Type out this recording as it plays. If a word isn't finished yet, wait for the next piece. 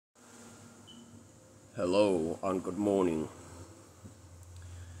Hello and good morning.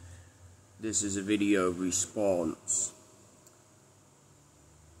 This is a video response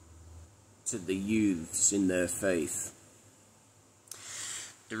to the youths in their faith.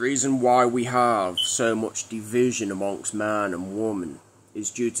 The reason why we have so much division amongst man and woman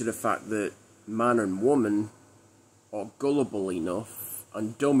is due to the fact that man and woman are gullible enough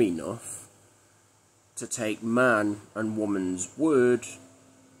and dumb enough to take man and woman's word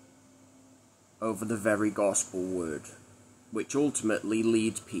over the very gospel word, which ultimately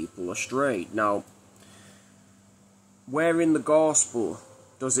leads people astray. Now, where in the gospel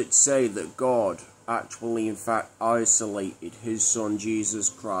does it say that God actually in fact isolated his son Jesus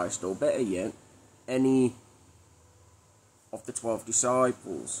Christ, or better yet, any of the 12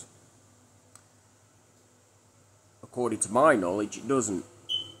 disciples? According to my knowledge, it doesn't.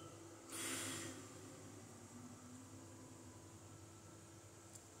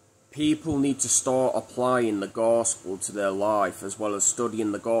 People need to start applying the gospel to their life, as well as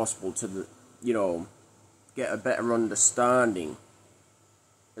studying the gospel to, get a better understanding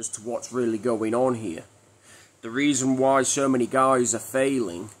as to what's really going on here. The reason why so many guys are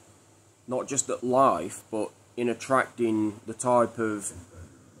failing, not just at life, but in attracting the type of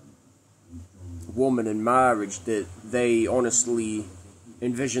woman in marriage that they honestly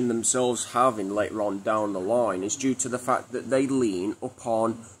envision themselves having later on down the line, is due to the fact that they lean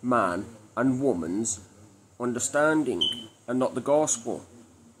upon man and woman's understanding and not the gospel.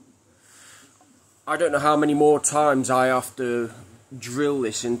 I don't know how many more times I have to drill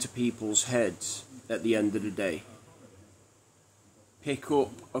this into people's heads at the end of the day. Pick up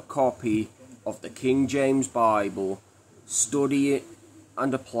a copy of the King James Bible, study it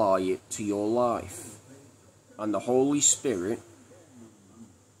and apply it to your life, and the Holy Spirit,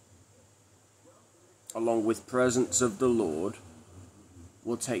 along with presence of the Lord,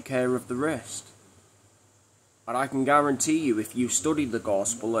 will take care of the rest. And I can guarantee you, if you study the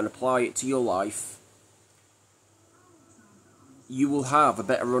gospel and apply it to your life, you will have a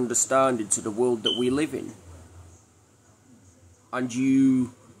better understanding to the world that we live in. And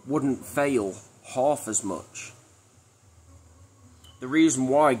you wouldn't fail half as much. The reason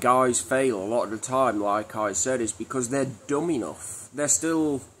why guys fail a lot of the time, like I said, is because they're dumb enough. They're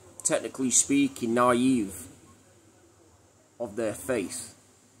still, technically speaking, naive of their faith.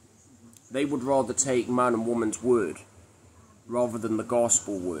 They would rather take man and woman's word rather than the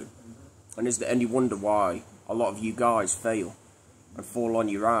gospel word. And is there any wonder why a lot of you guys fail and fall on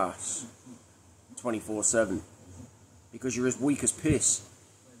your ass 24/7? Because you're as weak as piss.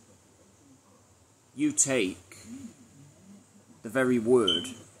 You take the very word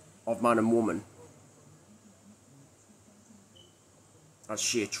of man and woman as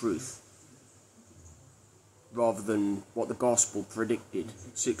sheer truth, rather than what the gospel predicted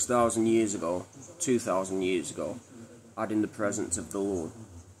 6,000 years ago, 2,000 years ago, adding the presence of the Lord,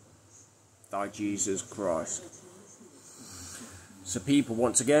 thy Jesus Christ. So people,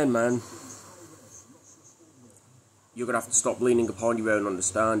 once again, man, you're going to have to stop leaning upon your own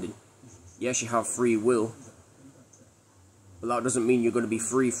understanding. Yes, you have free will, but that doesn't mean you're going to be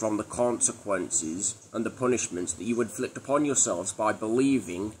free from the consequences and the punishments that you inflict upon yourselves by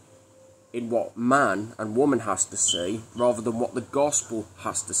believing in what man and woman has to say, rather than what the gospel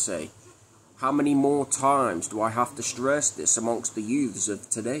has to say. How many more times do I have to stress this amongst the youths of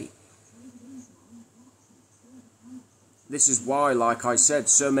today? This is why, like I said,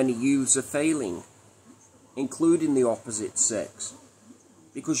 so many youths are failing, including the opposite sex,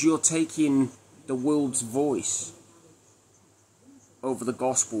 because you're taking the world's voice over the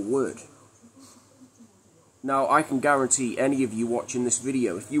gospel word. Now, I can guarantee any of you watching this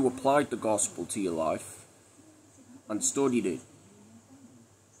video, if you applied the gospel to your life and studied it,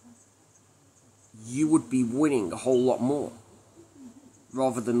 you would be winning a whole lot more,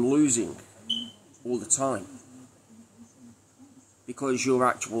 rather than losing all the time. Because you're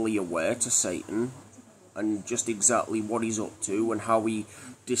actually aware to Satan and just exactly what he's up to and how he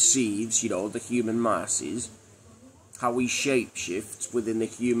deceives, the human masses, how he shapeshifts within the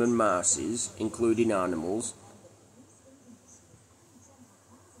human masses, including animals.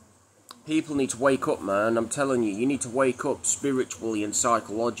 People need to wake up, man. I'm telling you, you need to wake up spiritually and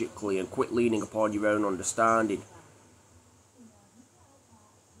psychologically and quit leaning upon your own understanding.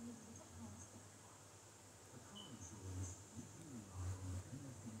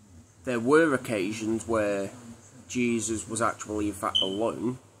 There were occasions where Jesus was actually in fact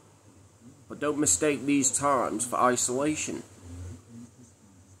alone, but don't mistake these times for isolation.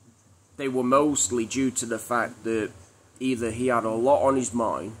 They were mostly due to the fact that either he had a lot on his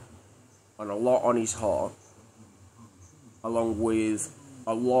mind and a lot on his heart, along with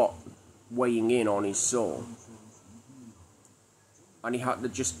a lot weighing in on his soul. And he had to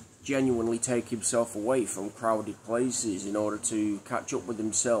just genuinely take himself away from crowded places in order to catch up with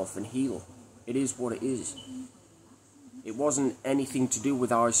himself and heal. It is what it is. It wasn't anything to do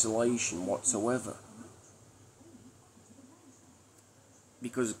with isolation whatsoever.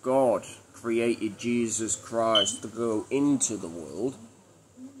 Because God created Jesus Christ to go into the world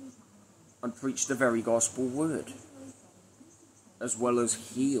and preach the very gospel word, as well as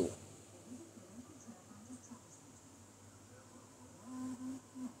heal.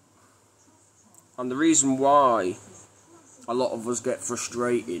 And the reason why a lot of us get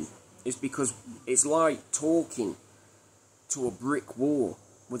frustrated is because it's like talking to a brick wall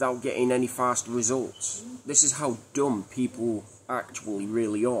without getting any fast results. This is how dumb people actually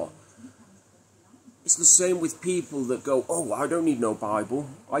really are. It's the same with people that go, oh, I don't need no Bible.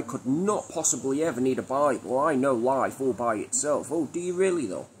 I could not possibly ever need a Bible. I know life all by itself. Oh, do you really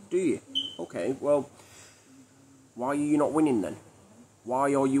though? Do you? Okay, well, why are you not winning then?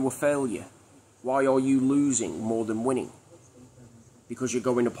 Why are you a failure? Why are you losing more than winning? Because you're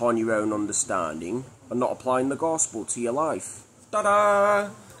going upon your own understanding and not applying the gospel to your life. Ta-da!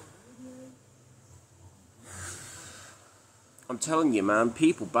 I'm telling you, man,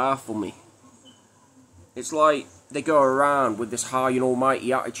 people baffle me. It's like they go around with this high and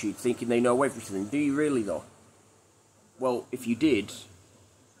almighty attitude thinking they know everything. Do you really, though? Well, if you did,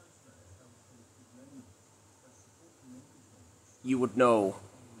 you would know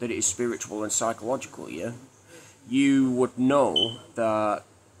that it is spiritual and psychological, yeah? You would know that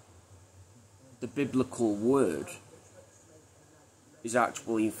the biblical word is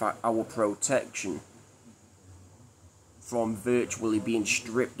actually, in fact, our protection from virtually being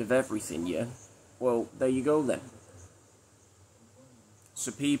stripped of everything, yeah? Well, there you go then.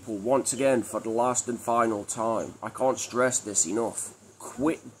 So people, once again, for the last and final time, I can't stress this enough,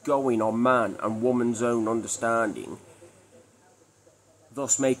 quit going on man and woman's own understanding,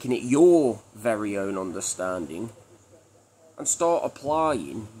 thus making it your very own understanding, and start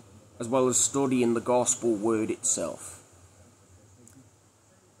applying as well as studying the gospel word itself.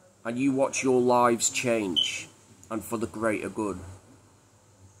 And you watch your lives change, and for the greater good.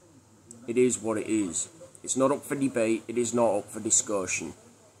 It is what it is. It's not up for debate, it is not up for discussion.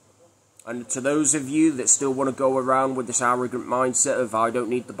 And to those of you that still want to go around with this arrogant mindset of I don't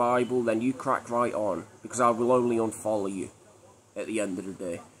need the Bible, then you crack right on, because I will only unfollow you at the end of the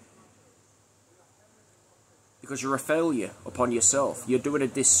day. Because you're a failure upon yourself. You're doing a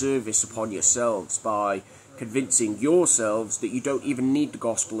disservice upon yourselves by convincing yourselves that you don't even need the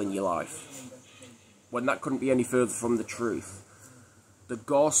gospel in your life, when that couldn't be any further from the truth. The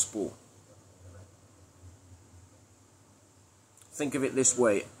gospel, think of it this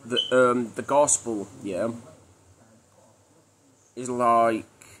way, the gospel, yeah, is like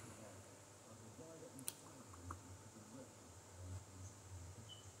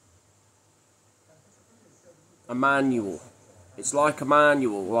a manual. It's like a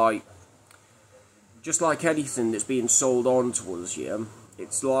manual, like, just like anything that's being sold on to us, yeah?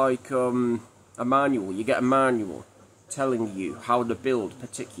 It's like a manual. You get a manual telling you how to build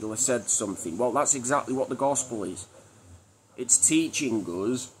particular said something. Well, that's exactly what the gospel is. It's teaching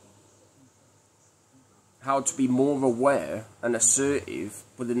us how to be more aware and assertive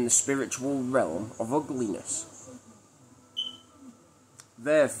within the spiritual realm of ugliness.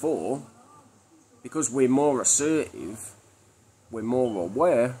 Therefore, because we're more assertive, we're more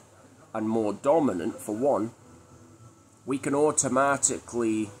aware, and more dominant for one, we can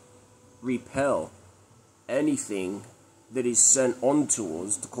automatically repel anything that is sent onto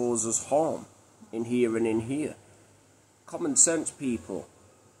us to cause us harm in here and in here. Common sense, people.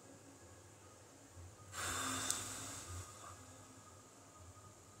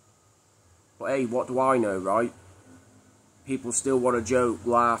 But hey, what do I know, right? People still want to joke,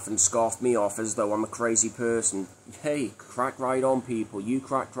 laugh, and scoff me off as though I'm a crazy person. Hey, crack right on, people. You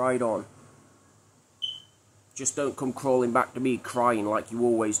crack right on. Just don't come crawling back to me crying like you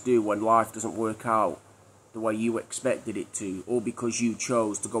always do when life doesn't work out the way you expected it to, or because you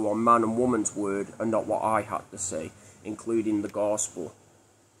chose to go on man and woman's word and not what I had to say, including the gospel.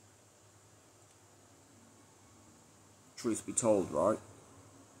 Truth be told, right?